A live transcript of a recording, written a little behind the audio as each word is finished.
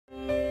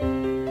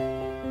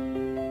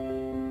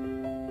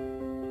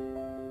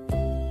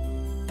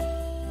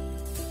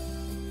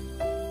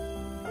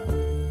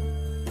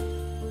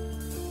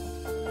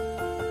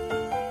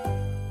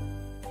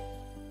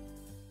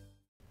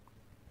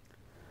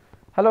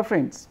Hello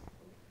friends.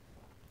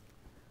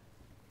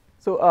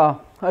 So,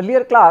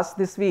 earlier class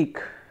this week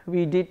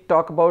we did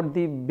talk about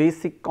the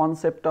basic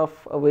concept of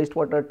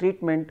wastewater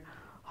treatment,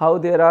 how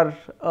there are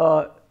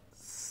a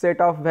set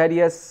of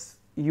various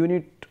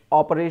unit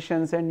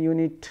operations and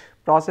unit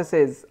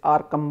processes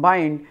are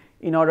combined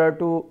in order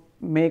to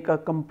make a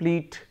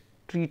complete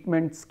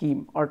treatment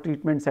scheme or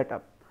treatment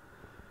setup.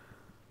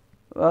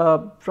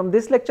 From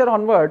this lecture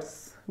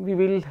onwards we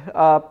will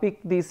pick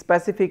the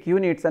specific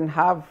units and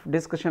have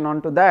discussion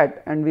onto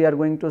that, and we are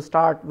going to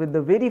start with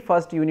the very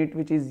first unit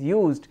which is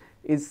used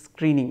is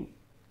screening.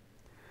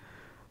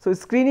 So,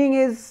 screening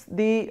is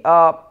the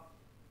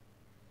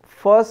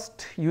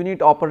first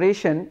unit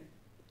operation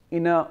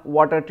in a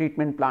water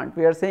treatment plant.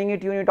 We are saying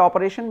it unit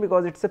operation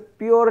because it is a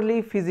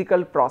purely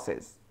physical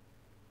process.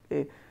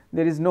 Okay.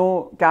 There is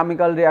no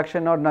chemical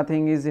reaction or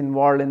nothing is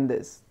involved in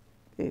this.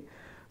 Okay.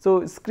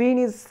 So, screen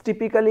is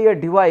typically a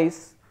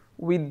device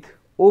with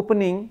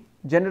opening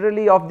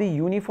generally of the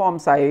uniform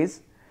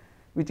size,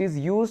 which is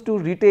used to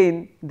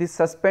retain the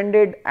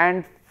suspended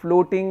and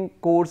floating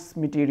coarse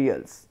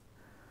materials.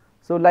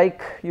 So,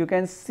 like you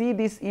can see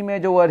this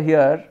image over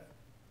here,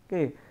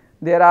 okay,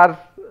 there are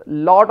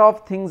lot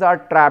of things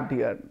are trapped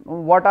here.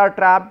 What are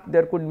trapped?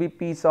 There could be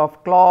piece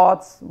of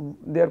cloths,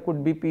 there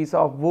could be piece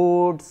of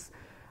woods,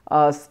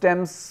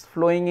 stems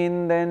flowing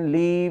in, then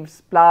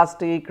leaves,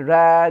 plastic,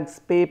 rags,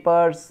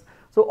 papers.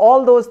 So,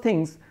 all those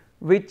things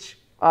which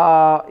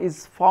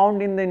is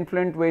found in the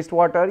influent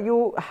wastewater.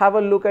 You have a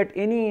look at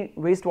any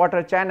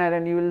wastewater channel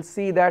and you will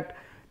see that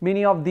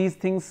many of these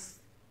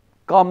things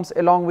comes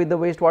along with the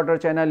wastewater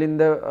channel in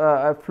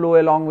the flow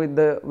along with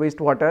the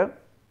wastewater.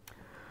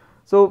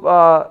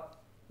 So,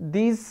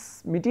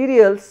 these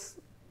materials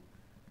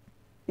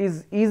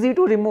is easy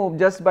to remove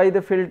just by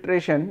the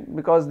filtration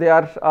because they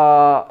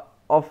are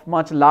of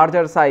much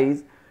larger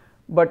size,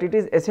 but it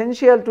is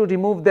essential to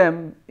remove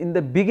them in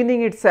the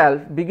beginning itself,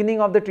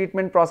 beginning of the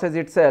treatment process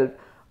itself.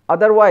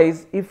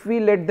 Otherwise, if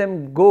we let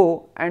them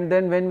go and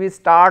then when we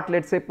start,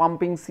 let us say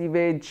pumping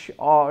sewage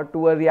or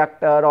to a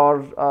reactor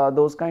or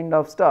those kind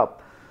of stuff,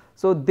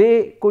 so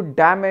they could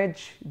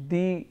damage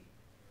the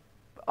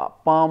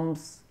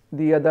pumps,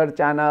 the other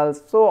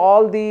channels. So,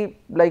 all the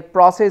like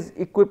process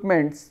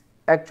equipments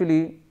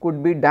actually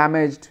could be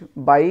damaged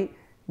by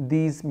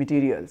these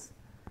materials.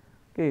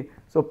 Okay.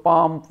 So,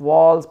 pump,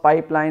 valves,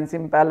 pipelines,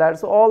 impellers,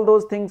 so all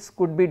those things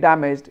could be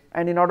damaged,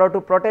 and in order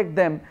to protect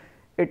them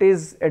it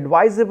is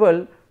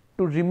advisable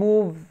to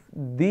remove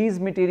these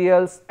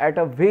materials at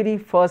a very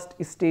first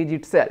stage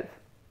itself,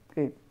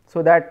 okay,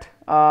 so that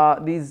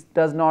these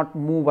does not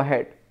move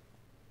ahead.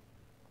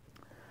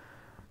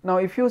 Now,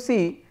 if you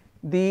see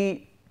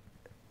the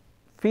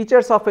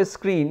features of a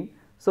screen,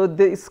 so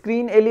the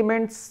screen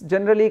elements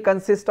generally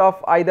consist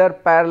of either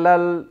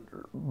parallel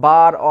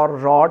bar or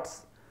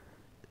rods,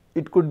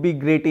 it could be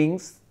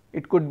gratings,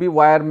 it could be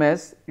wire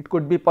mesh, it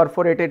could be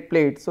perforated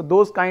plates. So,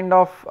 those kind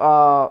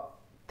of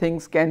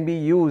things can be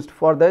used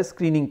for the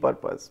screening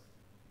purpose.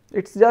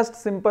 It is just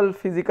simple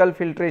physical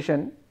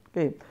filtration.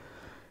 Okay.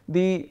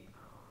 The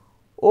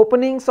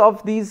openings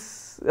of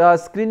these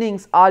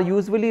screenings are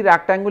usually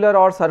rectangular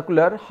or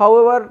circular.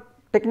 However,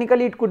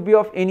 technically it could be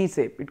of any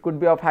shape, it could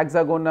be of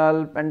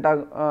hexagonal,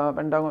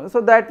 pentagonal. So,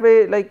 that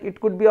way like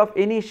it could be of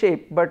any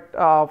shape, but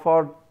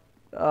for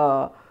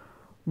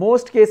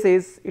most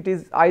cases it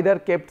is either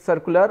kept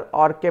circular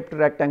or kept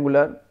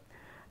rectangular,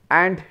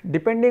 and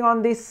depending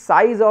on the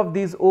size of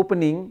this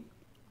opening,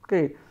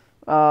 okay,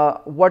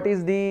 what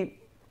is the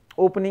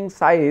opening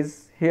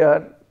size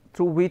here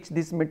through which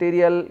this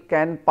material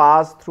can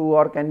pass through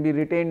or can be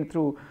retained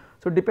through.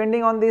 So,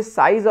 depending on the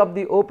size of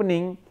the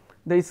opening,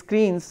 the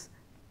screens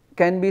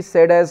can be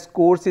said as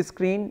coarse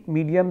screen,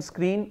 medium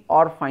screen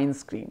or fine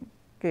screen.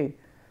 Okay.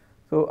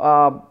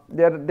 So,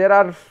 there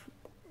are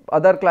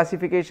other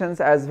classifications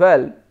as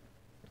well.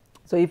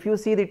 So, if you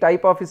see the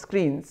type of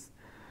screens,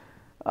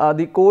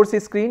 the coarse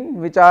screen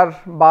which are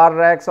bar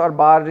racks or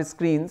bar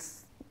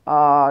screens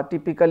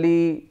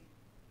typically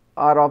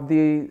are of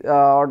the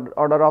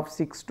order of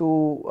 6 to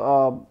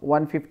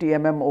 150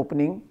 mm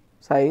opening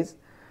size.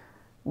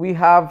 We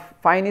have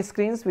fine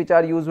screens which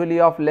are usually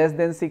of less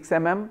than 6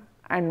 mm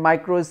and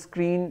micro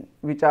screen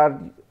which are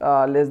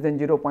less than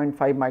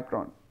 0.5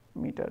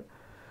 micrometer.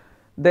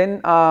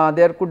 Then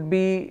there could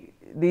be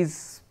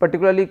these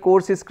particularly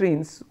coarse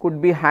screens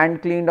could be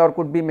hand cleaned or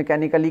could be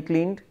mechanically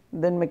cleaned.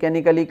 Then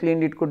mechanically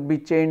cleaned it could be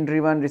chain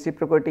driven,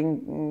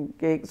 reciprocating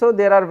cake. So,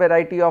 there are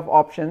variety of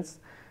options.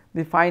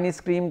 The fine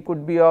screen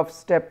could be of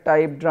step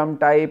type, drum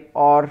type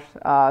or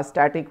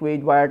static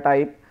wedge wire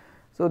type.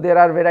 So, there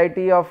are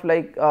variety of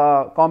like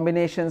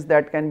combinations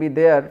that can be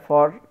there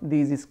for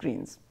these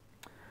screens.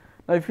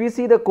 Now, if we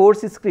see the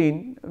coarse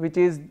screen, which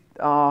is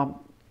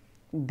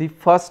the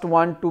first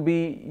one to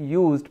be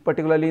used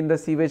particularly in the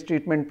sewage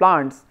treatment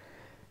plants,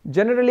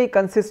 generally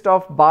consist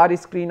of bar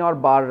screen or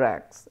bar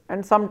racks,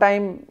 and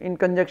sometime in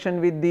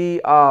conjunction with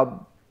the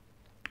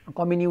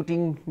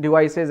comminuting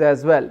devices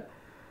as well.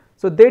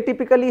 So, they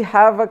typically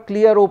have a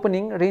clear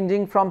opening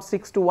ranging from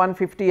 6 to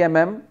 150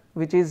 mm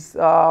which is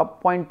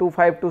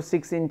 0.25 to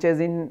 6 inches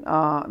in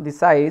the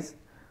size.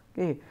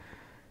 Okay.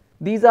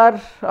 These are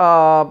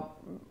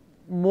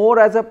more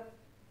as a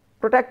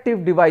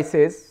protective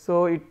devices.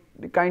 So, it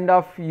kind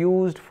of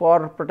used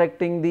for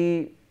protecting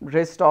the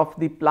rest of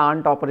the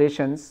plant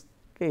operations.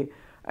 Okay.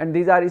 And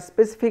these are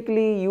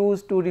specifically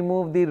used to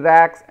remove the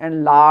racks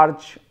and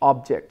large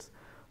objects.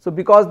 So,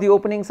 because the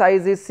opening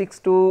size is 6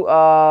 to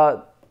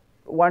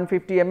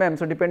 150 mm,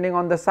 so depending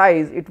on the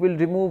size it will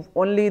remove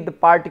only the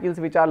particles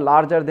which are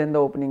larger than the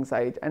opening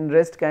size, and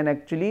rest can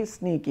actually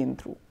sneak in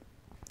through.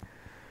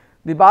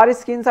 The bar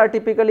screens are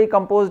typically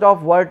composed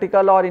of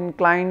vertical or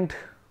inclined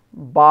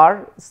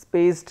bar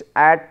spaced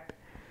at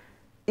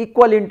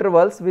equal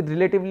intervals with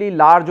relatively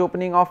large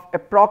opening of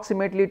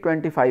approximately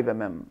 25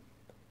 mm.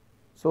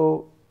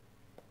 So,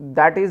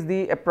 that is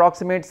the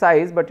approximate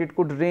size, but it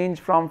could range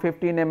from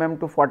 15 mm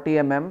to 40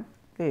 mm.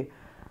 Okay.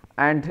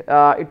 And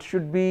it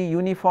should be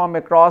uniform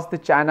across the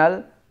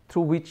channel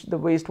through which the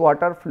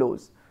wastewater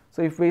flows.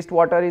 So, if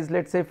wastewater is,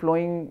 let us say,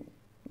 flowing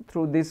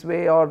through this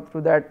way or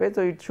through that way,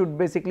 so it should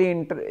basically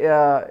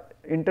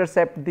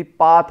intercept the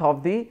path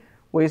of the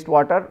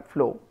wastewater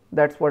flow.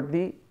 That is what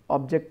the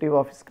objective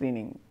of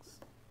screening is.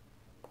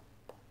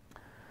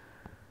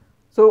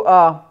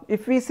 So,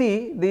 if we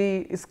see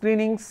the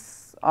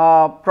screenings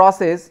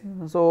process,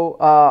 so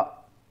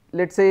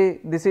let us say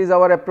this is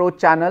our approach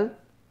channel.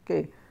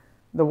 Okay.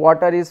 The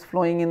water is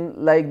flowing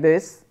in like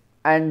this,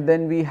 and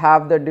then we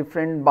have the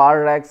different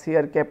bar racks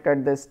here kept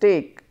at the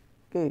stake.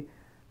 Okay.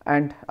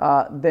 And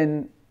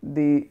then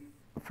the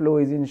flow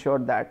is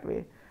ensured that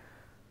way.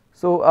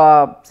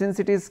 So, since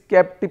it is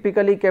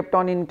typically kept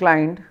on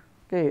inclined,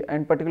 okay,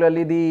 and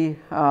particularly the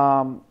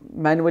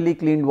manually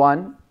cleaned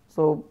one.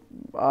 So,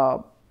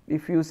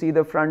 if you see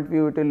the front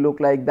view, it will look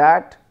like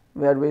that,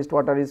 where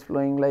wastewater is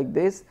flowing like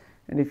this,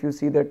 and if you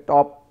see the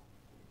top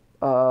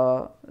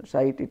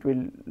site, it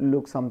will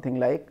look something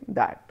like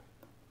that.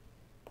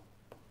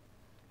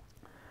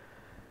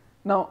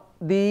 Now,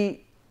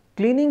 the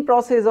cleaning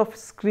process of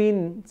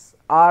screens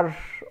are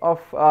of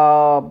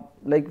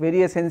like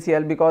very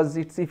essential, because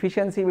its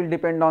efficiency will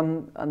depend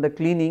on the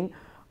cleaning.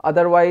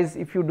 Otherwise,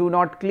 if you do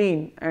not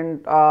clean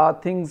and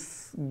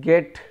things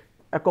get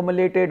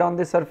accumulated on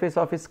the surface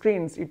of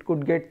screens, it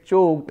could get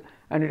choked,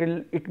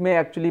 and it may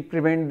actually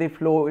prevent the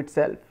flow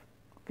itself.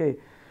 Okay.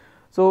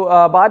 So,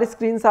 bar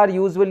screens are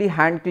usually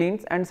hand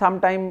cleaned and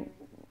sometimes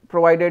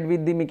provided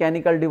with the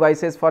mechanical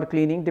devices for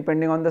cleaning,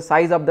 depending on the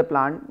size of the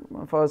plant.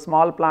 For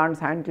small plants,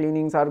 hand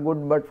cleanings are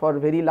good, but for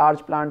very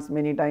large plants,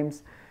 many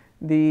times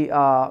the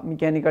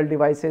mechanical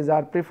devices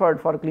are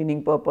preferred for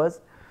cleaning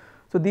purpose.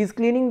 So, these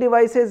cleaning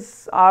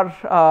devices are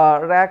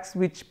racks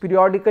which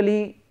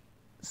periodically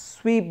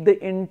sweep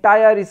the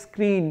entire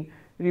screen,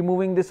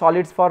 removing the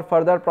solids for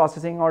further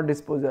processing or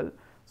disposal.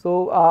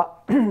 So,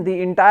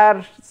 the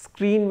entire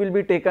screen will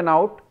be taken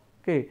out,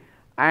 okay,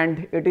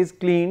 and it is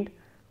cleaned,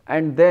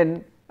 and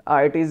then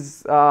it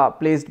is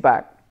placed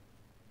back.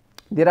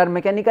 There are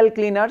mechanical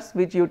cleaners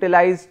which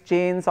utilize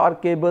chains or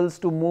cables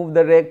to move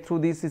the rack through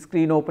these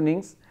screen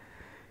openings.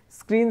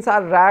 Screens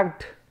are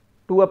racked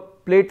to a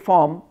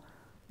platform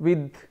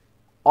which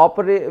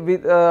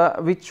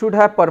should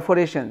have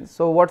perforations.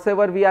 So,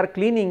 whatever we are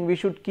cleaning, we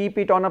should keep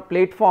it on a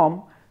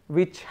platform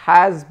which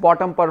has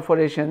bottom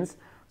perforations.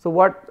 So,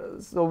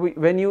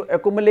 when you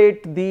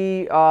accumulate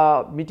the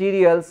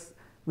materials,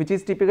 which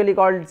is typically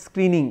called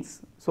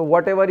screenings. So,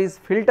 whatever is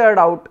filtered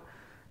out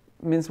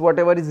means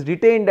whatever is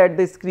retained at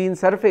the screen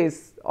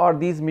surface, or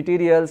these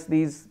materials,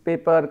 these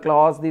paper,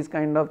 cloths, these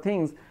kind of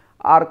things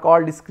are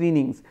called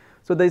screenings.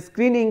 So, the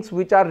screenings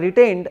which are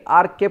retained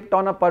are kept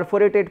on a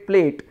perforated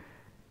plate.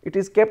 It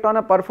is kept on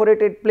a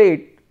perforated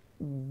plate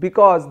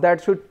because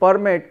that should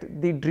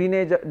permit the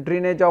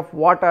drainage of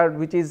water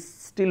which is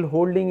still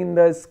holding in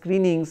the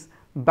screenings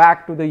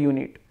back to the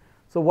unit.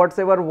 So,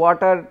 whatever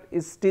water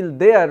is still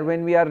there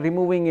when we are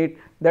removing it,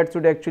 that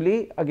should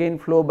actually again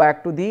flow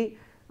back to the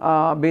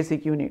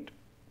basic unit.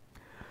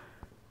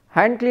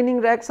 Hand cleaning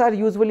racks are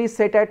usually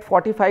set at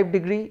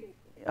 45-degree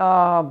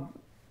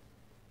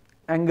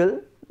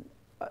angle.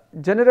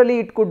 Generally,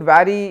 it could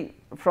vary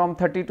from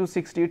 30 to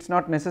 60, it is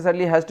not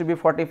necessarily has to be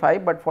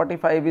 45, but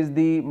 45 is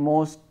the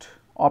most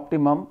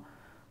optimum.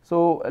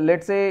 So,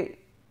 let us say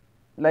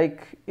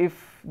like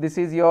if this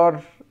is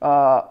your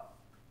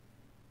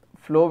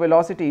flow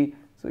velocity,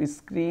 so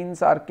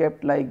screens are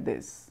kept like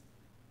this,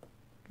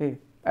 okay,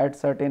 at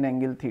certain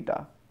angle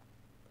theta,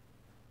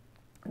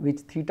 which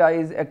theta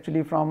is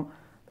actually from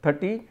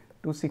 30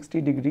 to 60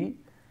 degree,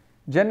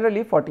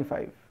 generally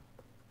 45.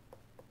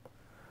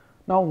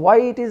 Now,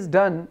 why it is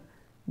done?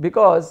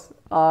 Because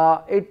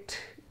it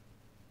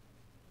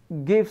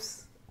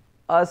gives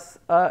us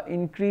a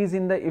increase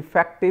in the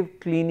effective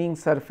cleaning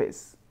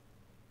surface,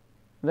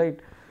 right.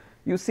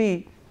 You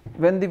see,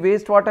 when the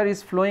wastewater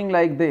is flowing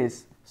like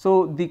this,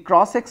 so the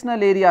cross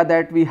sectional area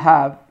that we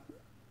have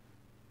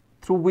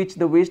through which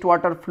the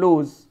wastewater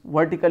flows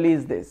vertically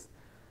is this,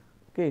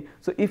 okay.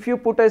 So, if you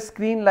put a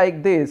screen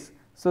like this,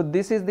 so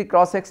this is the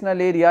cross sectional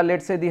area,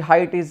 let us say the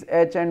height is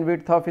h and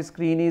width of a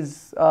screen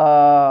is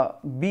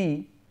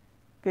b,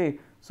 Okay.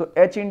 So,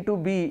 H into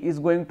B is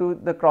going to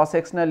the cross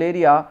sectional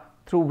area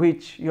through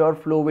which your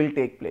flow will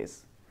take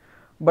place.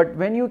 But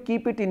when you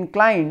keep it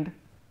inclined,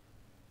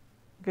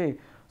 okay,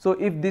 so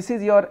if this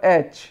is your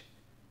H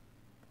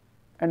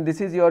and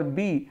this is your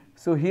B,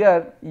 so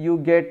here you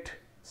get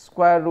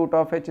square root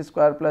of H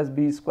square plus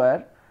B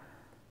square.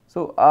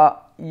 So,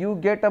 you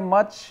get a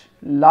much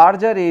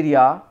larger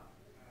area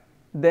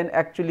than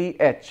actually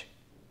H,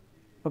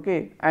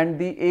 okay, and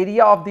the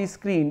area of the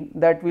screen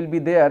that will be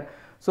there.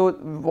 So,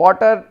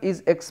 water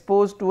is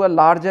exposed to a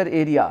larger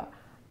area,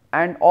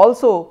 and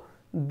also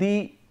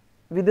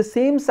with the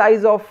same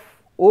size of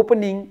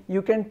opening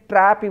you can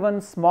trap even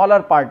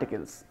smaller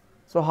particles.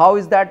 So, how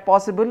is that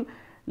possible?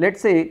 Let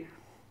us say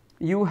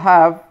you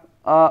have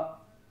a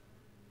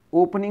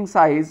opening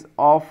size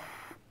of,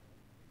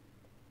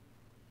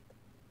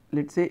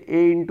 let us say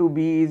A into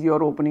B is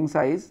your opening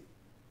size,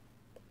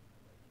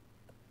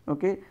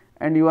 okay,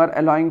 and you are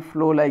allowing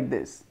flow like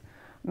this.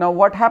 Now,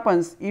 what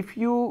happens if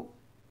you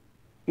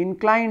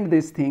incline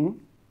this thing?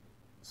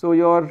 So,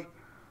 your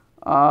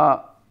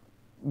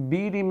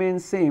B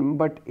remains same,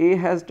 but A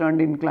has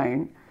turned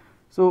inclined.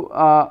 So,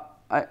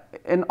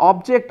 an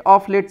object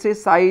of, let us say,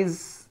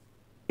 size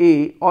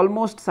A,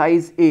 almost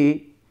size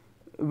A,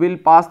 will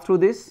pass through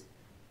this,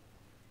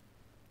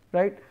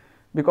 right,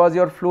 because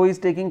your flow is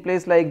taking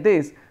place like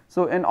this.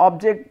 So, an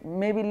object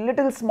maybe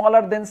little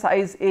smaller than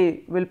size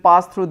A will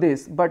pass through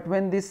this, but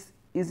when this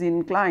is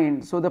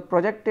inclined, so the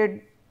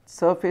projected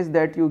surface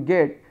that you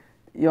get,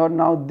 your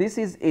now this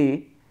is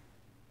A,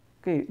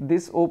 okay,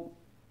 this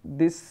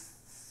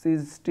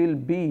is still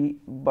B,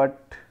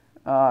 but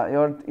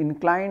your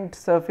inclined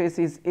surface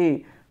is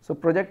A. So,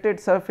 projected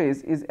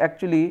surface is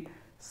actually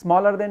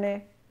smaller than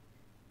A,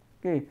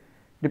 okay,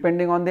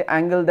 depending on the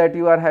angle that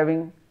you are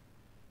having.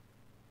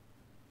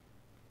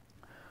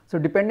 So,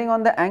 depending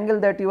on the angle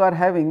that you are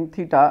having,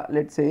 theta,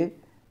 let us say,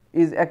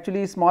 is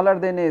actually smaller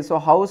than A. So,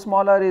 how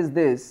smaller is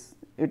this?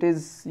 It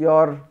is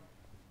your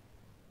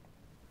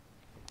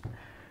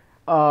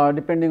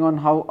depending on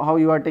how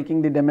you are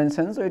taking the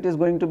dimension. So, it is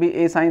going to be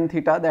A sin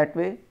theta that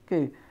way,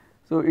 okay.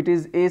 So, it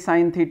is A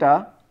sin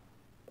theta,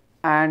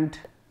 and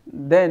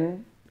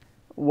then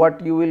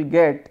what you will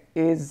get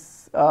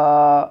is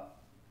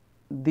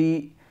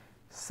the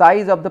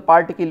size of the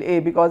particle A,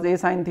 because A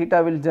sin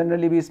theta will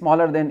generally be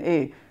smaller than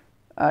A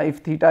if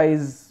theta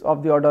is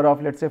of the order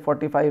of, let us say,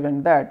 45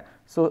 and that.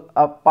 So,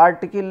 a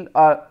particle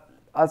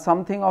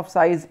something of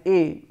size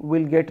A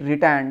will get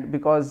retarded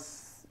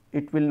because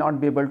it will not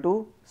be able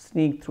to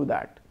sneak through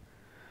that.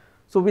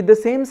 So, with the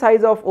same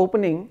size of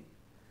opening,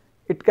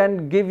 it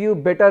can give you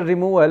better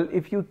removal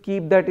if you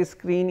keep that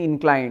screen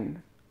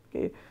inclined,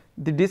 okay.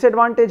 The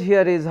disadvantage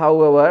here is,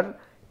 however,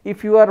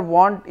 if you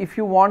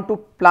want to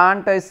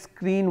plant a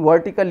screen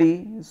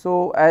vertically,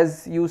 so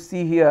as you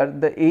see here,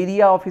 the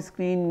area of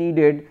screen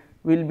needed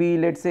will be,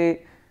 let us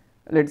say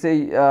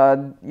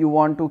you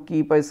want to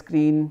keep a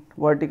screen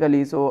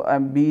vertically. So,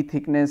 B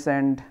thickness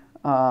and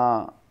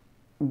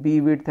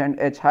B width and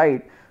H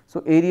height.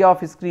 So, area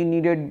of screen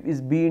needed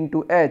is B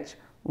into H,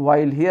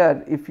 while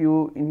here if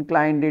you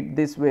inclined it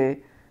this way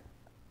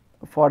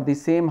for the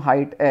same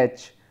height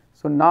H.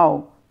 So,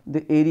 now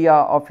the area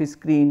of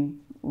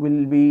screen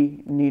will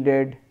be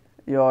needed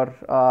your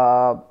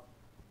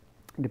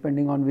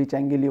depending on which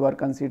angle you are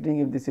considering.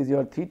 If this is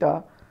your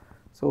theta,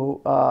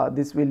 so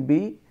this will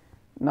be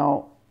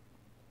now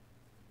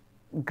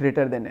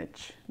greater than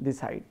H, this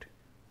height,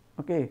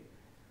 okay,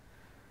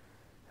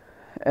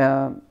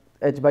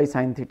 H by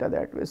sin theta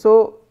that way.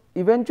 So,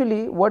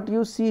 eventually what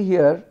you see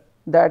here,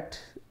 that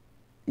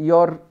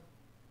your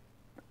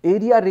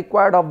area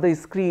required of the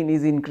screen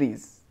is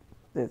increased,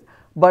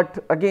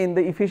 but again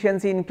the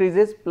efficiency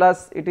increases,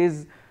 plus it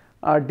is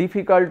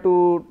difficult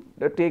to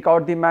take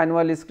out the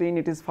manual screen,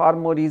 it is far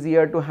more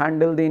easier to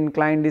handle the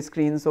inclined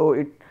screen. So,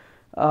 it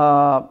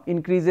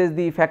increases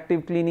the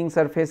effective cleaning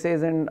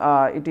surfaces, and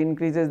it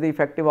increases the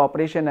effective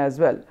operation as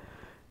well.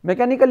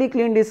 Mechanically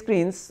cleaned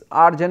screens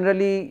are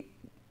generally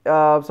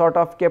sort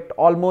of kept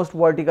almost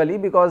vertically,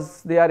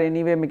 because they are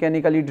anyway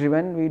mechanically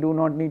driven, we do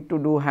not need to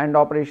do hand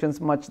operations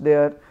much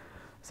there.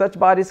 Such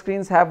bar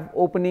screens have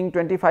opening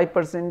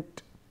 25%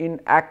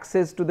 in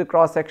access to the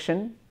cross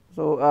section.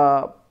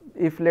 So,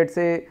 if let us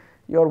say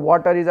your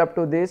water is up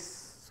to this,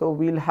 so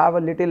we will have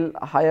a little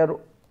higher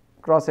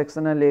cross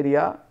sectional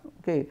area,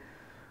 okay,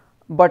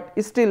 but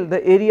still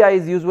the area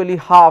is usually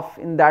half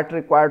in that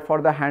required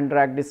for the hand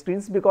dragged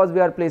screens, because we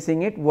are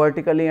placing it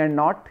vertically and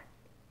not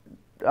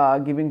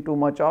giving too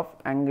much of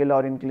angle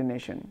or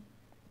inclination.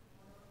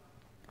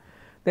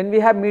 Then we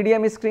have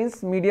medium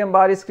screens. Medium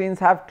bar screens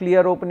have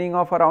clear opening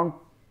of around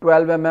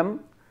 12 mm,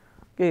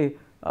 okay,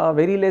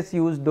 very less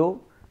used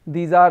though.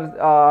 These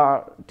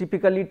are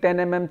typically 10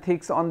 mm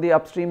thicks on the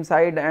upstream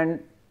side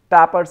and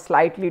tapered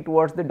slightly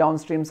towards the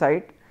downstream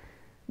side.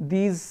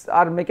 These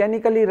are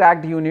mechanically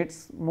racked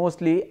units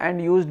mostly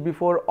and used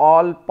before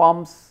all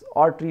pumps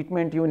or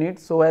treatment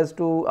units, so as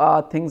to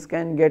things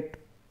can get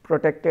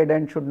protected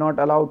and should not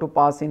allow to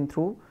pass in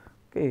through,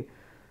 okay.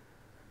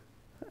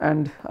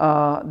 And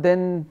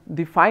then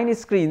the fine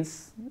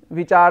screens,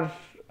 which are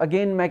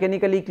again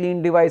mechanically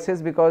cleaned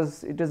devices,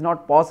 because it is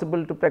not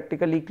possible to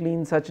practically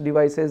clean such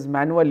devices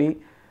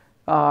manually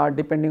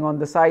depending on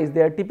the size.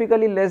 They are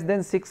typically less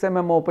than 6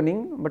 mm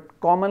opening, but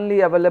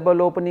commonly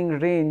available opening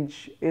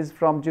range is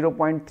from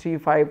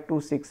 0.35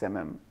 to 6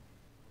 mm.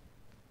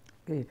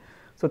 Okay.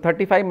 So,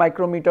 35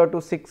 micrometer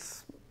to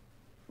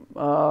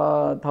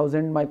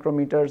 6,000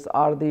 micrometers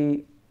are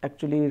the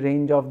actually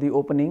range of the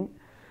opening.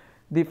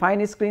 The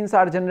fine screens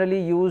are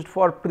generally used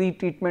for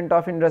pre-treatment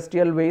of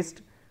industrial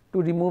waste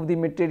to remove the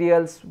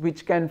materials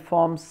which can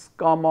form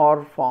scum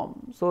or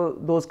foam. So,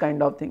 those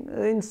kind of things.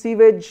 In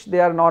sewage they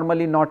are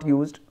normally not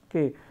used,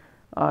 okay.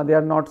 They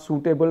are not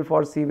suitable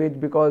for sewage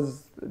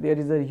because there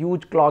is a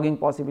huge clogging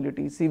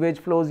possibility. Sewage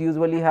flows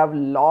usually have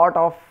lot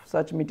of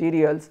such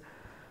materials.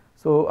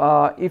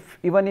 So,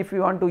 even if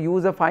you want to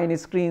use a fine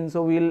screen,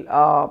 so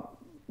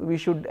we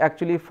should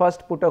actually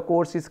first put a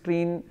coarse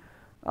screen,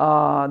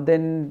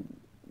 then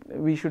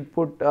we should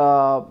put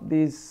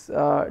this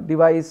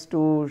device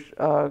to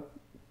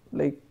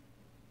like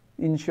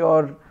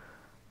ensure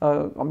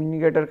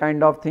communicator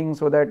kind of thing,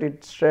 so that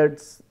it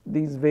shreds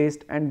these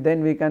waste, and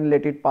then we can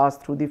let it pass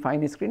through the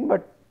fine screen,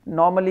 but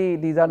normally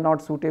these are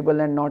not suitable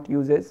and not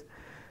uses.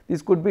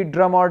 This could be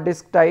drum or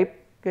disc type,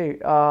 okay,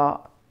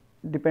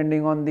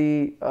 depending on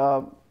the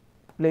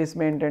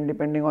placement and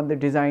depending on the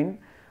design.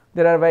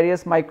 There are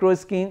various micro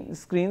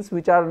screens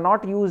which are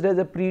not used as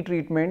a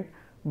pre-treatment,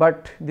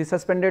 but the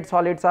suspended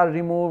solids are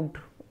removed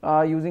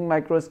using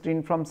micro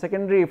screen from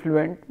secondary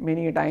effluent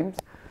many times.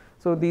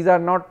 So, these are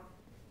not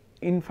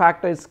in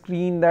fact a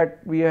screen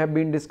that we have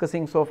been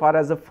discussing so far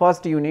as a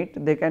first unit.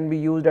 They can be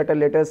used at a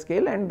later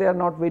scale, and they are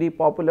not very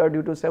popular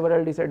due to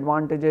several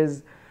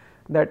disadvantages,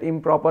 that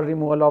improper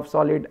removal of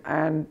solid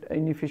and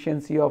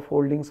inefficiency of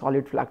holding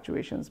solid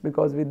fluctuations,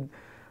 because with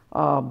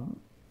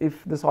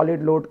if the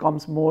solid load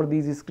comes more,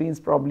 these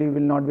screens probably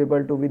will not be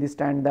able to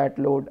withstand that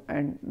load,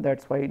 and that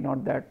is why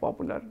not that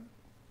popular.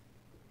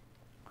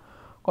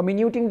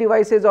 Comminuting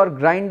devices or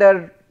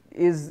grinder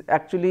is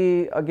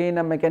actually again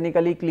a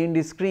mechanically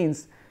cleaned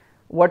screens.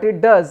 What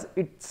it does,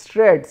 it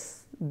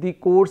shreds the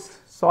coarse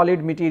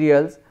solid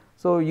materials.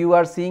 So, you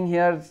are seeing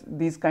here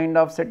these kind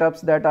of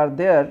setups that are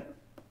there.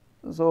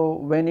 So,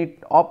 when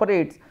it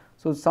operates,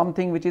 so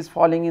something which is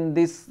falling in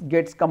this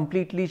gets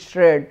completely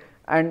shred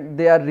and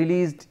they are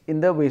released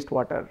in the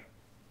wastewater.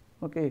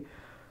 Okay.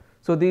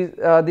 So,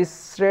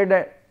 this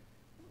shred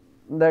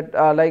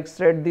that like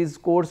shred these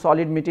coarse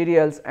solid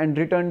materials and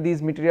return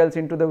these materials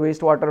into the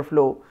wastewater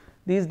flow.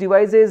 These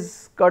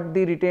devices cut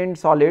the retained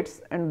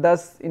solids and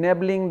thus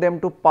enabling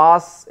them to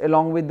pass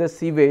along with the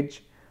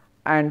sewage,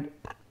 and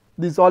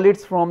the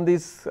solids from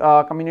these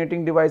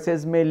comminuting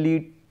devices may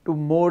lead to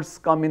more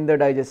scum in the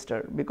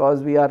digester,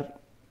 because we are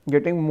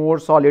getting more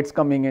solids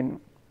coming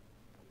in.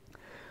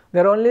 They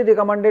are only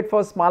recommended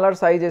for smaller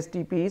size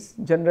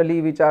STPs,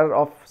 generally which are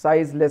of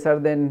size lesser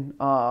than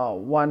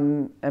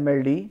 1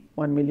 MLD,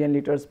 1 million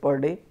liters per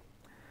day.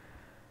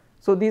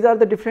 So, these are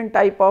the different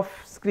type of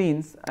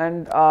screens,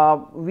 and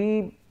how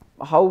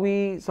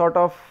we sort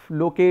of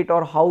locate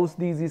or house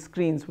these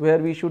screens, where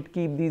we should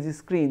keep these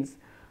screens,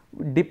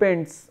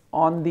 depends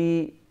on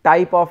the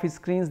type of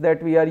screens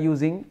that we are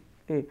using.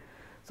 Okay.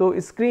 So,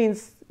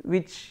 screens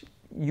which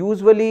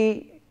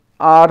usually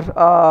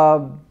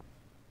are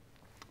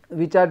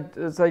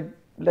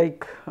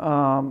like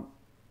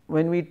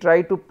when we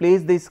try to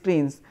place the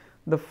screens,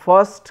 the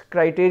first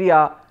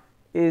criteria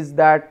is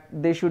that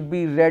they should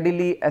be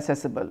readily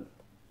accessible.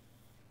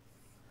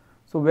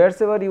 So,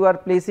 wherever you are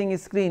placing a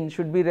screen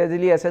should be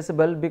readily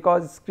accessible,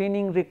 because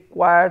screening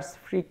requires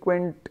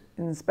frequent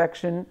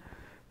inspection.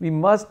 We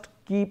must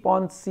keep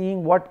on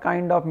seeing what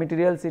kind of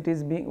materials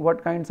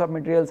what kinds of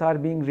materials are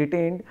being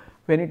retained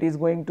when it is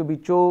going to be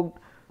choked.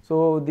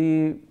 So,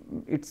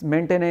 its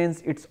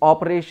maintenance, its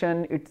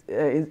operation,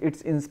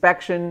 its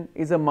inspection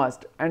is a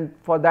must, and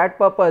for that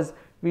purpose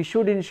we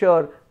should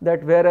ensure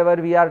that wherever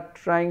we are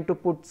trying to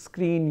put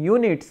screen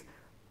units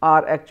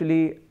are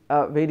actually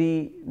a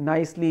very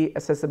nicely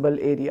accessible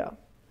area.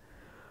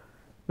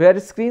 Where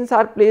screens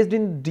are placed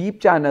in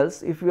deep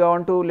channels, if we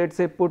want to let us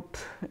say put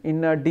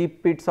in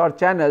deep pits or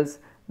channels,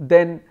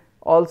 then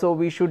also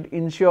we should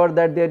ensure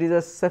that there is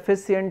a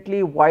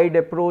sufficiently wide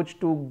approach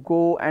to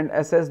go and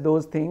assess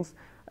those things,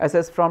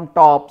 assess from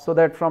top, so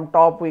that from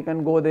top we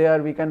can go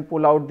there, we can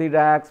pull out the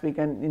racks, we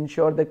can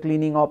ensure the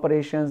cleaning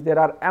operations. There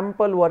are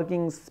ample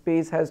working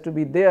space has to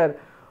be there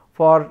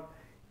for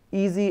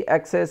easy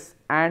access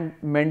and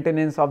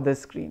maintenance of the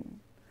screen.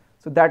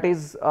 So, that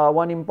is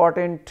one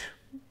important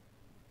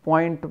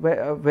point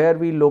where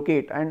we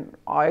locate, and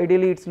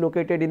ideally it is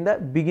located in the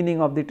beginning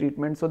of the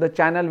treatment. So, the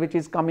channel which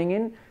is coming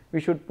in,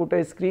 we should put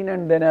a screen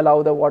and then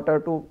allow the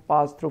water to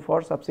pass through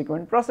for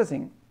subsequent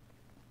processing.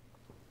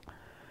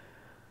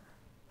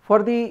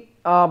 For the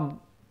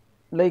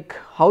like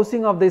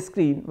housing of the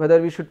screen,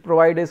 whether we should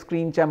provide a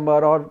screen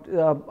chamber or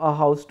a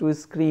house to a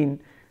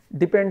screen,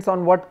 depends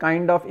on what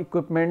kind of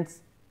equipment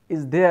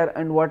is there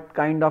and what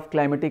kind of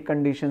climatic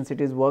conditions it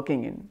is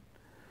working in.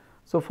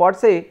 So, for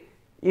say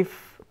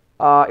if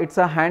it's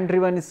a hand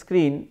driven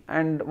screen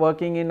and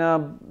working in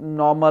a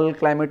normal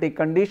climatic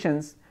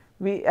conditions,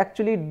 we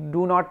actually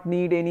do not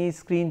need any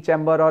screen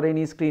chamber or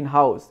any screen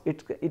house.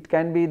 It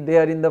can be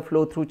there in the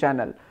flow through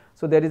channel.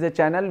 So, there is a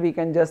channel, we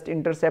can just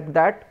intercept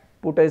that,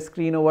 put a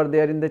screen over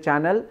there in the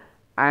channel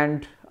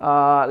and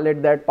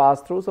let that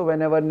pass through. So,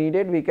 whenever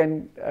needed we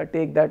can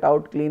take that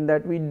out, clean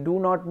that. We do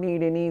not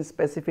need any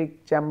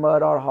specific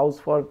chamber or house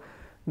for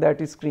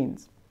that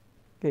screens.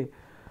 Okay.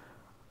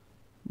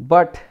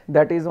 But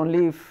that is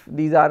only if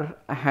these are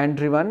hand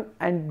driven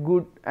and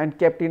good and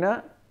kept in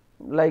a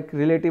like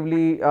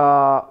relatively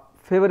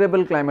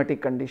favorable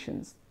climatic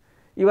conditions.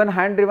 Even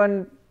hand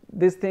driven,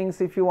 these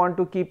things, if you want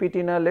to keep it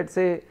in a, let us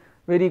say,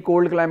 very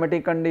cold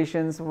climatic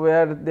conditions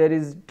where there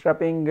is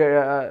trapping,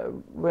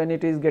 when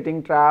it is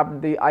getting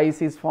trapped, the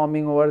ice is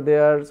forming over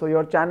there. So,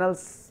 your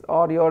channels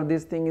or your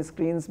this thing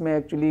screens may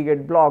actually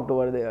get blocked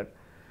over there.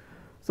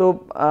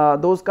 So,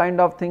 those kind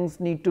of things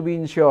need to be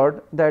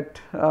ensured that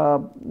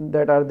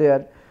that are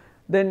there.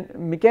 Then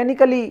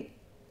mechanically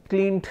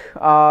cleaned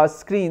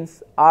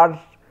screens are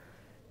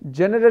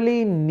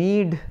generally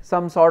need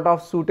some sort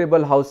of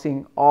suitable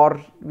housing, or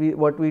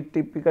what we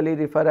typically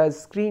refer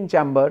as screen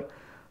chamber.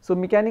 So,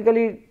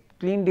 mechanically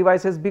cleaned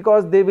devices,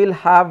 because they will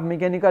have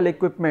mechanical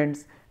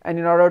equipments, and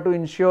in order to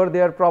ensure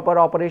their proper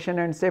operation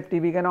and safety,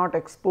 we cannot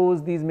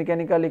expose these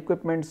mechanical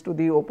equipments to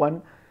the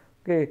open.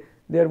 Okay.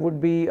 There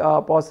would be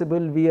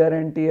possible wear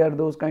and tear,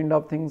 those kind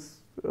of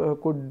things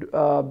could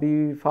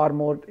be far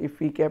more if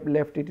we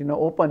left it in a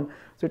open.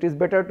 So, it is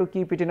better to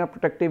keep it in a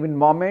protective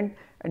environment,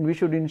 and we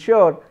should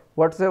ensure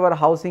whatsoever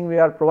housing we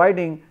are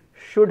providing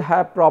should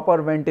have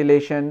proper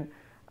ventilation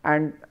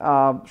and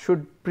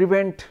should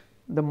prevent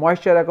the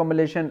moisture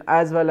accumulation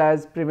as well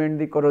as prevent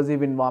the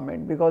corrosive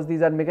environment, because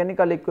these are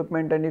mechanical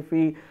equipment, and if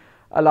we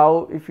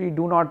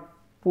do not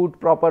put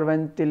proper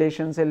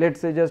ventilation, say let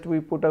us say just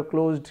we put a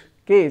closed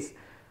case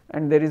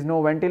and there is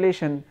no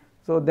ventilation.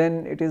 So,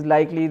 then it is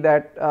likely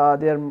that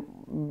there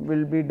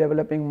will be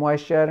developing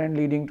moisture and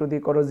leading to the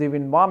corrosive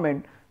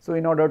environment. So,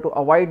 in order to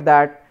avoid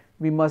that,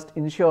 we must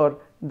ensure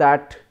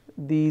that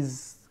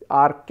these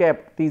are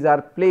kept, these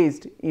are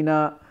placed in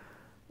a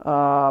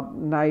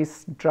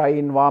nice dry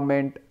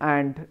environment,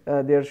 and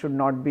there should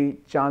not be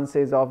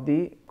chances of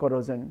the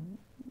corrosion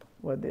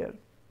over there.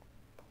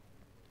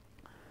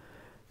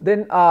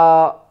 Then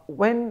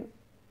when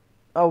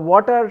a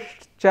water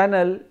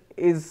channel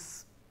is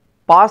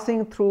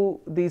passing through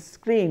the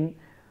screen,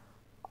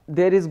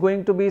 there is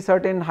going to be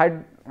certain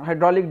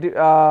hydraulic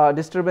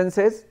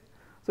disturbances.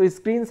 So,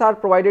 screens are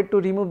provided to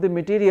remove the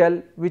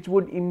material which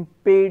would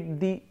impede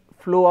the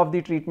flow of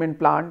the treatment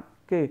plant.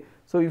 Okay.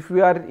 So, if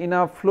we are in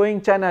a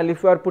flowing channel,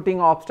 if we are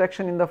putting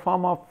obstruction in the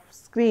form of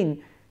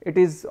screen, it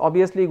is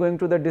obviously going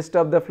to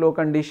disturb the flow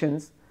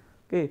conditions.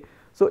 Okay.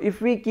 So,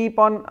 if we keep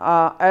on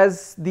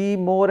as the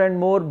more and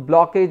more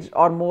blockage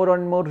or more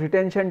and more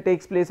retention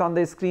takes place on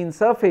the screen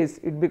surface,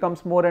 it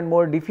becomes more and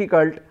more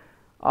difficult,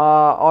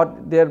 or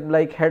their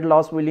like head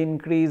loss will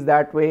increase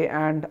that way,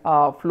 and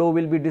flow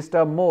will be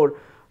disturbed more.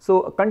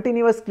 So, a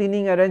continuous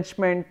cleaning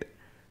arrangement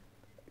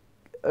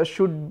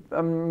should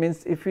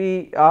means if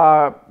we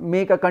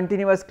make a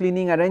continuous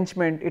cleaning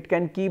arrangement, it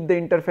can keep the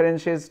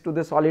interferences to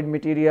the solid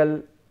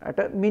material at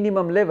a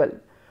minimum level.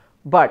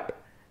 But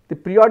the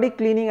periodic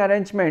cleaning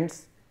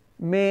arrangements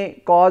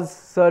may cause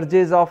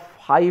surges of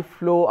high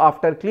flow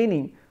after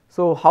cleaning.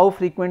 So, how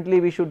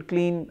frequently we should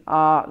clean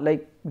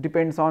like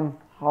depends on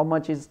how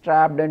much is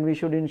trapped, and we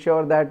should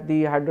ensure that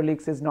the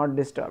hydraulics is not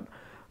disturbed.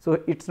 So,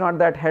 it is not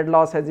that head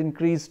loss has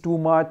increased too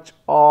much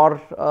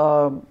or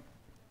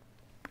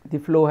the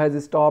flow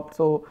has stopped.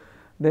 So,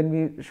 then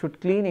we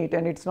should clean it,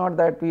 and it is not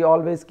that we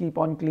always keep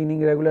on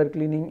cleaning, regular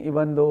cleaning,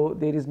 even though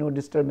there is no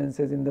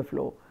disturbances in the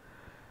flow.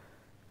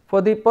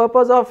 For the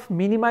purpose of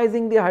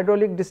minimizing the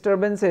hydraulic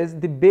disturbances,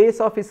 the base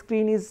of a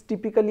screen is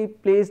typically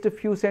placed a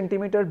few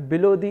centimeters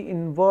below the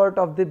invert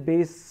of the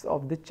base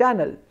of the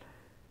channel,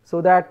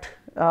 so that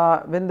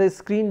when the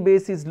screen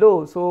base is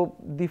low, so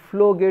the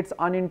flow gets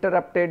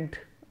uninterrupted,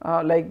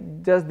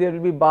 like just there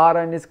will be bar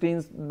and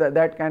screens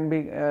that can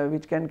be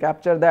which can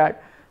capture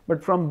that,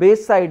 but from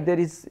base side there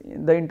is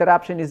the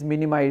interruption is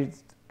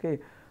minimized.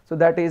 Okay. So,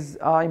 that is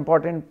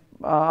important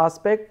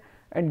aspect,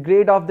 and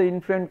grade of the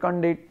influent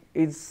conduit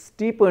is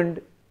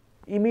steepened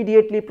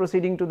immediately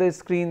proceeding to the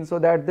screen, so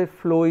that the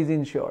flow is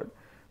ensured.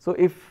 So,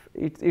 if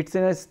it is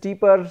in a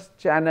steeper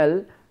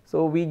channel,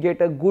 so we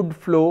get a good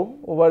flow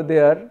over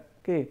there.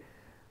 Okay.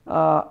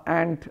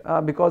 And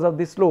because of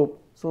the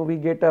slope, so we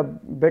get a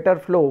better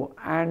flow,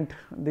 and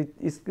the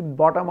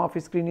bottom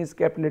of screen is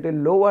kept little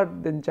lower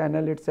than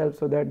channel itself,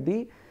 so that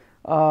the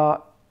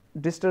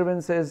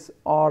disturbances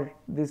or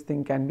this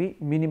thing can be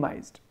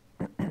minimized.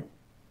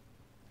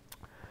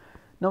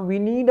 Now, we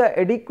need a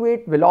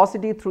adequate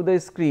velocity through the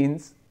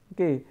screens.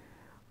 Okay.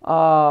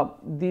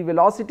 The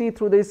velocity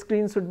through the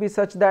screen should be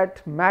such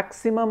that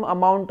maximum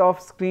amount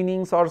of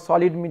screenings or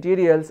solid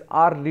materials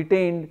are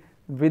retained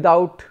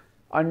without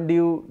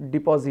undue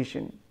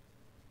deposition.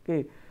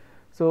 Okay.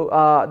 So,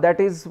 that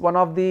is one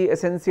of the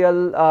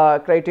essential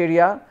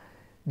criteria.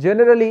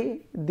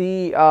 Generally,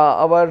 the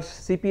our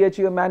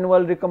CPHEO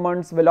manual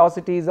recommends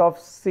velocities of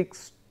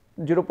 0.6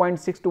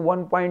 to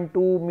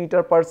 1.2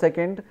 meter per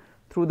second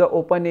through the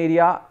open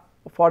area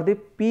for the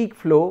peak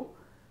flow.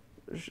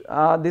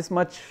 This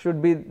much should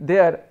be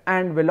there,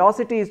 and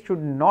velocities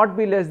should not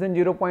be less than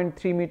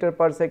 0.3 meter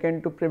per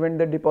second to prevent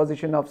the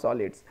deposition of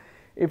solids.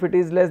 If it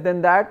is less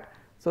than that,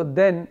 so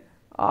then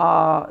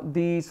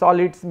the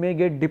solids may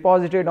get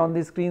deposited on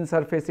the screen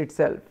surface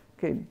itself.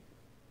 Okay.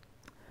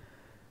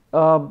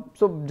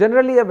 So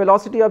generally a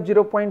velocity of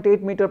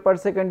 0.8 meter per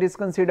second is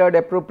considered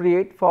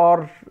appropriate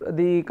for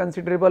the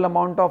considerable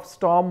amount of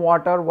storm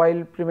water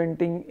while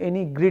preventing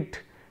any grit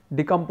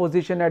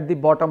decomposition at the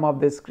bottom of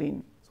the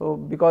screen. So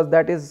because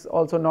that is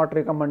also not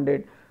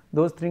recommended,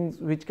 those things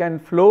which can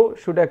flow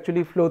should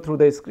actually flow through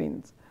the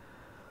screens.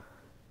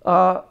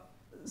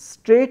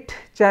 Straight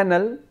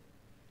channel,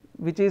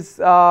 which is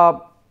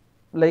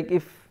like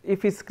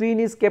if a screen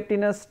is kept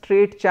in a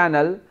straight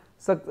channel,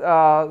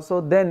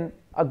 so then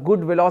a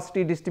good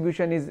velocity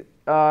distribution is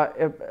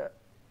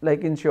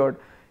like ensured.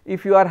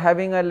 If you are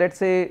having a, let's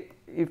say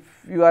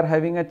if you are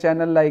having a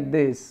channel like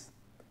this,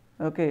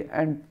 okay,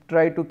 and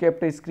try to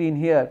keep a screen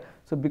here,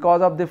 so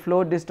because of the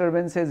flow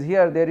disturbances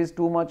here, there is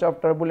too much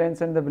of turbulence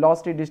and the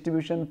velocity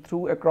distribution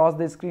through across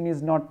the screen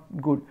is not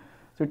good.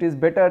 So it is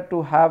better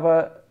to have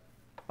a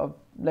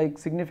like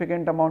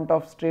significant amount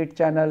of straight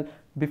channel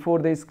before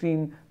the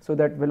screen, so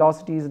that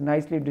velocity is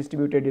nicely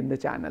distributed in the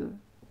channel.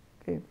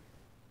 Okay,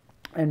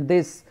 and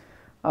this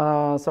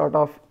sort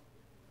of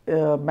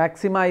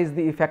maximize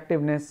the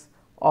effectiveness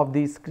of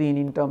the screen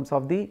in terms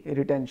of the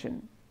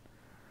retention.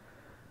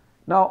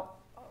 Now,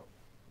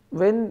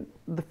 when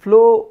the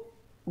flow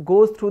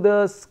goes through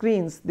the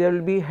screens, there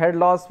will be head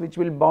loss which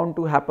will bound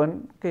to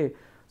happen. Okay,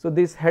 so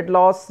this head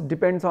loss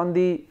depends on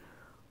the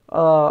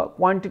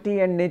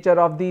quantity and nature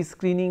of the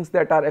screenings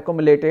that are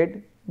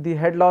accumulated. The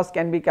head loss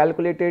can be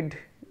calculated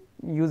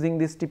using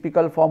this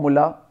typical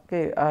formula,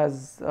 okay,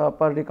 as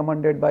per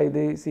recommended by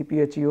the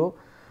CPHEO.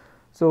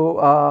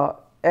 So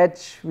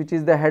H, which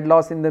is the head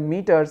loss in the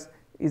meters,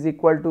 is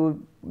equal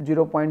to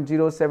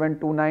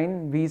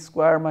 0.0729 V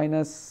square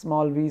minus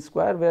small v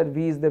square, where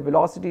V is the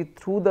velocity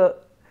through the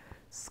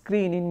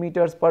screen in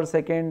meters per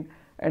second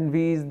and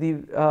V is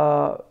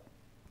the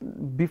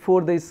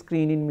before the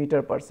screen in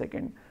meter per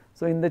second.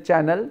 So in the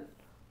channel,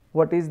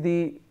 what is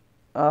the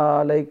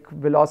like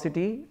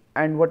velocity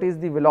and what is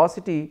the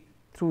velocity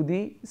through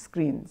the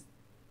screens.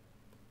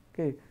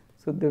 Okay,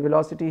 so the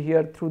velocity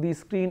here through the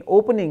screen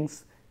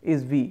openings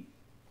is V.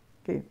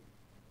 Okay.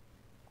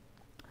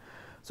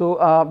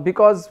 So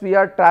because we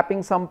are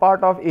trapping some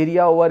part of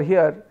area over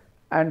here,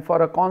 and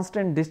for a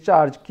constant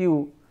discharge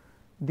Q,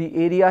 the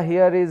area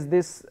here is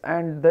this,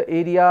 and the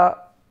area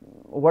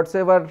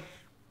whatsoever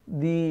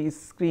the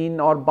screen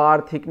or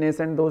bar thickness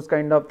and those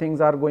kind of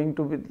things are going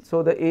to be,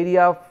 so the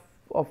area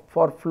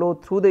for flow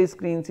through the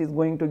screens is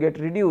going to get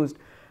reduced,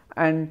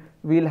 and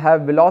we will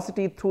have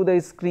velocity through the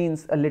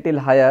screens a little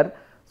higher.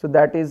 So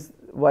that is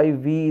why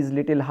V is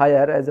little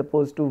higher as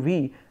opposed to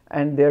V,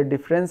 and their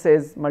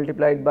differences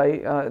multiplied by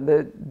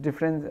the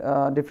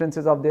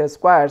differences of their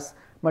squares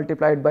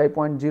multiplied by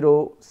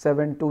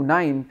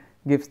 0.0729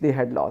 gives the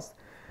head loss.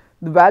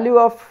 The value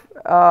of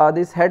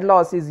this head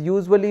loss is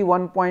usually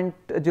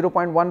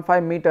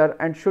 0.15 meter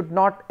and should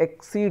not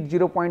exceed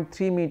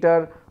 0.3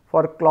 meter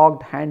for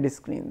clogged hand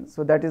screens.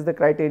 So that is the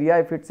criteria.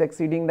 If it is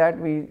exceeding that,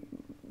 we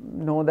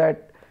know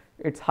that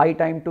it is high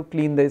time to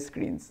clean the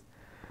screens.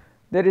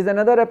 There is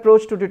another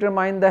approach to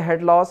determine the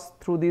head loss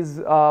through these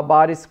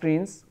bar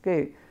screens,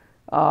 okay,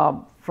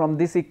 from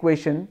this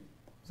equation.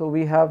 So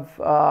we have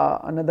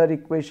another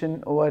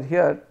equation over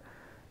here.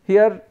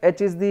 Here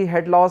H is the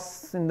head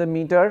loss in the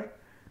meter,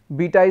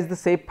 beta is the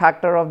shape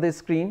factor of the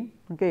screen,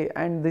 okay,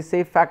 and the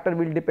shape factor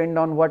will depend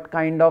on what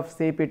kind of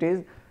shape it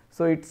is.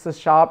 So it is a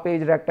sharp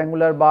edge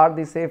rectangular bar,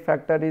 the shape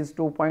factor is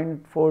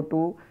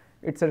 2.42,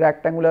 it is a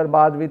rectangular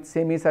bar with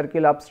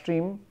semicircle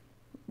upstream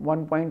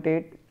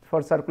 1.8,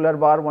 for circular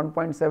bar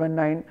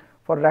 1.79,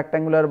 for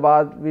rectangular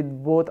bar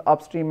with both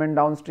upstream and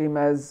downstream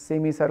as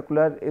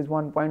semicircular is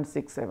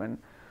 1.67.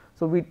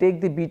 So we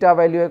take the beta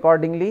value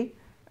accordingly,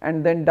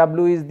 and then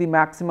W is the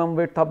maximum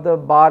width of the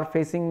bar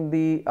facing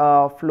the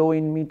flow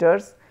in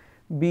meters,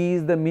 B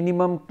is the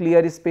minimum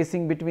clear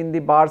spacing between the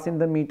bars in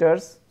the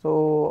meters.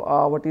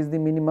 So what is the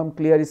minimum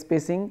clear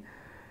spacing?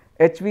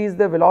 HV is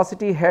the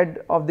velocity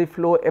head of the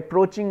flow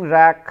approaching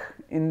rack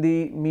in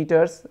the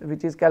meters,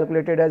 which is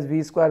calculated as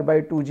V square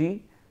by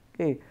 2G,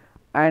 okay,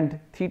 and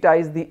theta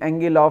is the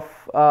angle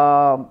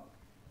of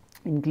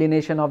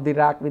inclination of the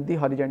rack with the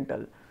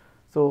horizontal.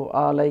 So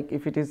like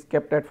if it is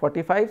kept at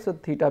 45, so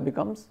theta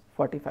becomes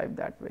 45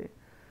 that way.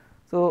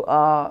 So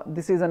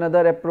this is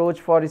another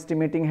approach for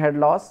estimating head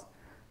loss.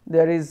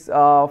 There is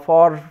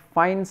for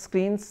fine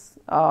screens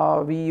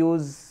we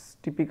use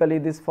typically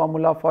this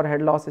formula for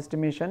head loss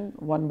estimation,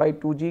 1 by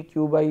 2G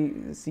Q by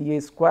Ca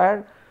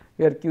square,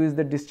 where Q is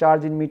the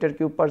discharge in meter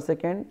cube per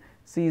second,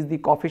 C is the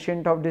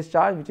coefficient of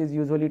discharge which is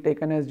usually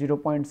taken as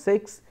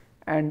 0.6,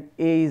 and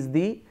A is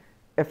the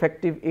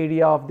effective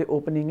area of the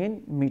opening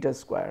in meter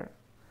square.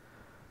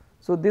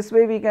 So, this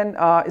way we can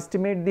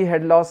estimate the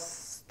head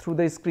loss through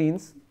the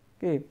screens.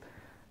 Okay.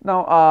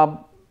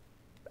 Now,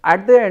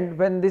 at the end,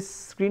 when this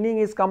screening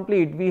is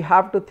complete, we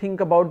have to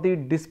think about the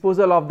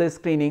disposal of the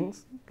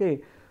screenings.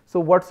 Okay. So,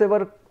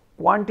 whatsoever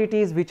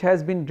quantities which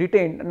has been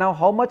retained, now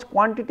how much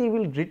quantity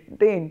will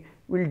retain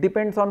will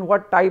depends on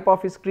what type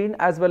of screen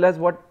as well as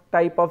what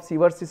type of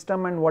sewer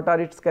system and what are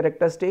its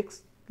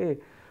characteristics.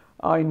 Okay.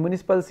 In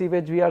municipal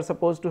sewage, we are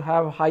supposed to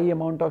have high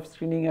amount of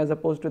screening as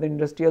opposed to the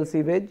industrial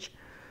sewage.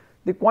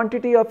 The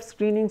quantity of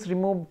screenings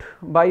removed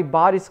by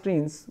bar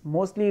screens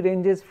mostly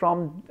ranges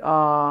from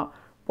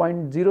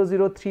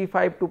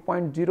 0.0035 to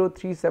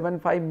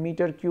 0.0375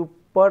 meter cube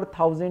per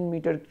 1000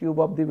 meter cube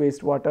of the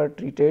wastewater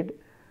treated.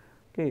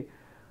 Okay.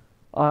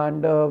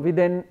 And with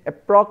an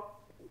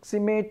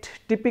approximate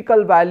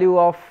typical value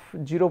of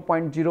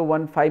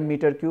 0.015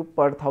 meter cube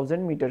per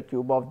 1000 meter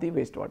cube of the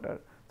wastewater.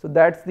 So,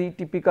 that is the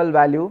typical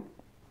value.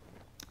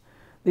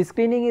 The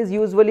screening is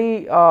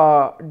usually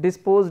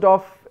disposed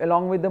of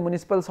along with the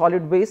municipal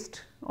solid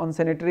waste on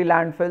sanitary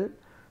landfill.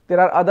 There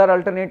are other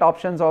alternate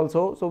options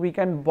also. So, we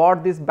can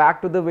board this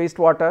back to the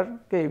wastewater.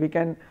 Okay, we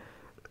can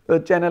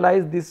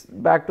channelize this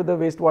back to the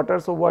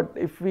wastewater. So, what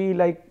if we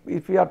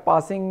are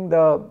passing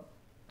the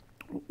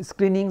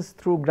screenings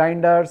through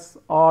grinders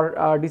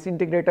or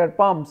disintegrator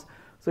pumps.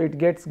 So, it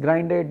gets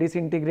grinded,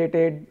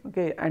 disintegrated,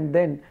 okay, and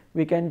then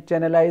we can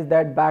channelize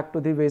that back to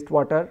the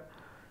wastewater.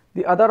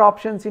 The other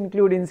options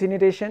include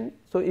incineration.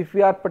 So, if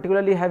we are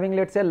particularly having,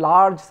 let us say,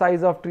 large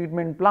size of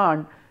treatment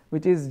plant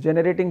which is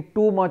generating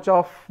too much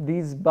of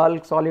these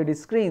bulk solid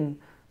screen,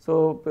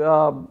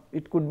 so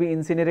it could be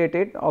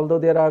incinerated, although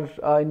there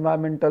are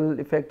environmental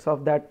effects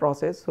of that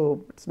process.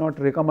 So, it is not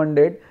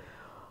recommended.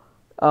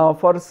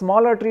 For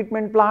smaller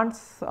treatment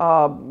plants,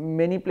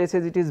 many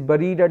places it is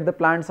buried at the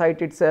plant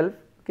site itself.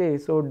 Okay,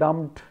 so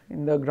dumped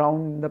in the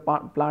ground in the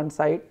plant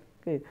site.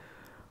 Okay,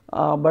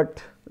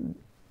 but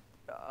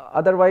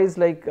otherwise,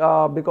 like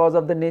because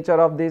of the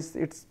nature of this,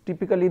 it is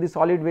typically the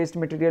solid waste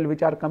material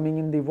which are coming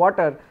in the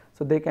water.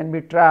 So, they can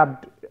be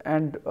trapped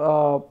and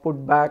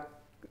put back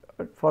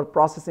for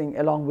processing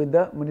along with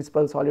the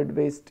municipal solid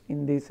waste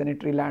in the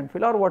sanitary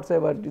landfill or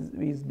whatsoever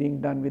is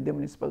being done with the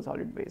municipal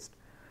solid waste.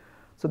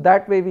 So,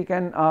 that way we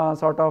can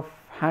sort of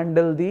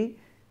handle the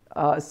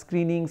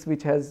screenings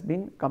which has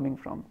been coming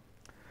from.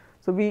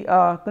 So, we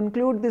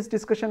conclude this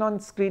discussion on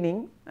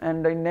screening,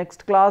 and in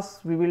next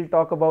class we will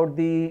talk about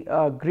the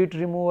grit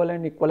removal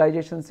and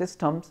equalization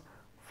systems,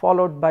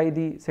 followed by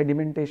the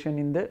sedimentation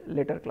in the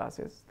later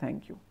classes.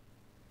 Thank you.